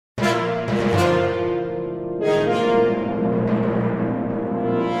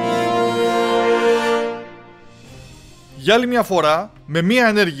Για άλλη μια φορά, με μια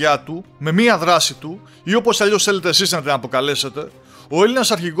ενέργειά του, με μια δράση του, ή όπως αλλιώς θέλετε εσείς να την αποκαλέσετε, ο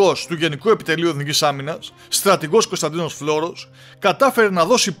Έλληνας Αρχηγός του Γενικού Επιτελείου Εθνικής Άμυνας, στρατηγός Κωνσταντίνος Φλώρος, κατάφερε να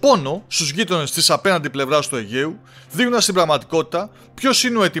δώσει πόνο στους γείτονες της απέναντι πλευράς του Αιγαίου, δείχνοντας στην πραγματικότητα ποιος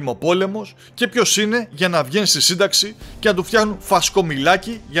είναι ο ετοιμοπόλεμος και ποιος είναι για να βγαίνει στη σύνταξη και να του φτιάχνουν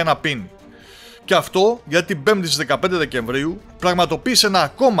φασκομιλάκι για να πίνει. Και αυτό γιατί την 5η στις 15 Δεκεμβρίου πραγματοποίησε ένα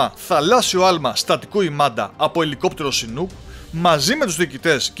ακόμα θαλάσσιο άλμα στατικού ημάντα από ελικόπτερο Chinook μαζί με τους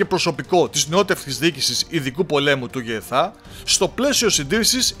διοικητές και προσωπικό της νεότευτης Διοίκησης Ειδικού Πολέμου του ΓΕΕΘΑ στο πλαίσιο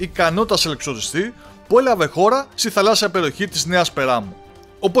Συντήρησης Ικανότητας Αλεξιπτωτιστή που έλαβε χώρα στη θαλάσσια περιοχή της Νέας Περάμου.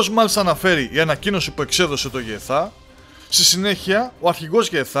 Όπως μάλιστα αναφέρει η ανακοίνωση που εξέδωσε το ΓΕΕΘΑ, στη συνέχεια ο Αρχηγός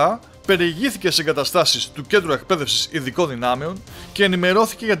ΓΕΕΘΑ περιηγήθηκε σε εγκαταστάσεις του Κέντρου Εκπαίδευσης Ειδικών Δυνάμεων και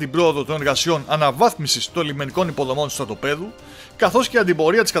ενημερώθηκε για την πρόοδο των εργασιών αναβάθμισης των λιμενικών υποδομών του στρατοπέδου, καθώς και για την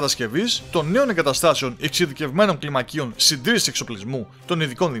πορεία της κατασκευής των νέων εγκαταστάσεων εξειδικευμένων κλιμακίων συντήρησης εξοπλισμού των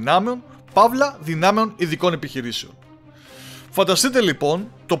ειδικών δυνάμεων, παύλα Δυνάμεων Ειδικών Επιχειρήσεων. Φανταστείτε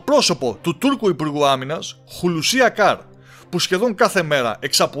λοιπόν το πρόσωπο του Τούρκου Υπουργού Άμυνας, Χουλουσί Ακάρ, που σχεδόν κάθε μέρα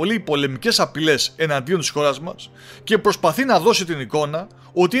εξαπολύει πολεμικές απειλές εναντίον της χώρας μας και προσπαθεί να δώσει την εικόνα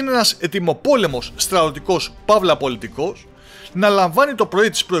ότι είναι ένας ετοιμοπόλεμος στρατιωτικός παύλα πολιτικός, να λαμβάνει το πρωί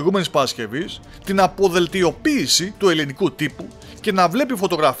της προηγούμενης Παρασκευής την αποδελτιοποίηση του ελληνικού τύπου και να βλέπει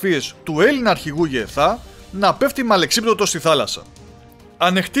φωτογραφίες του Έλληνα Αρχηγού ΓΕΕΘΑ να πέφτει με αλεξίπτωτο στη θάλασσα.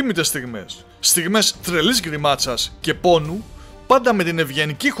 Ανεκτήμητες στιγμές, στιγμές τρελής γκριμάτσας και πόνου, πάντα με την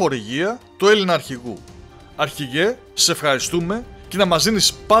ευγενική χορηγία του Έλληνα Αρχηγού. Αρχηγέ, σε ευχαριστούμε και να μας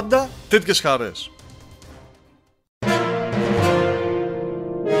δίνεις πάντα τέτοιες χαρές.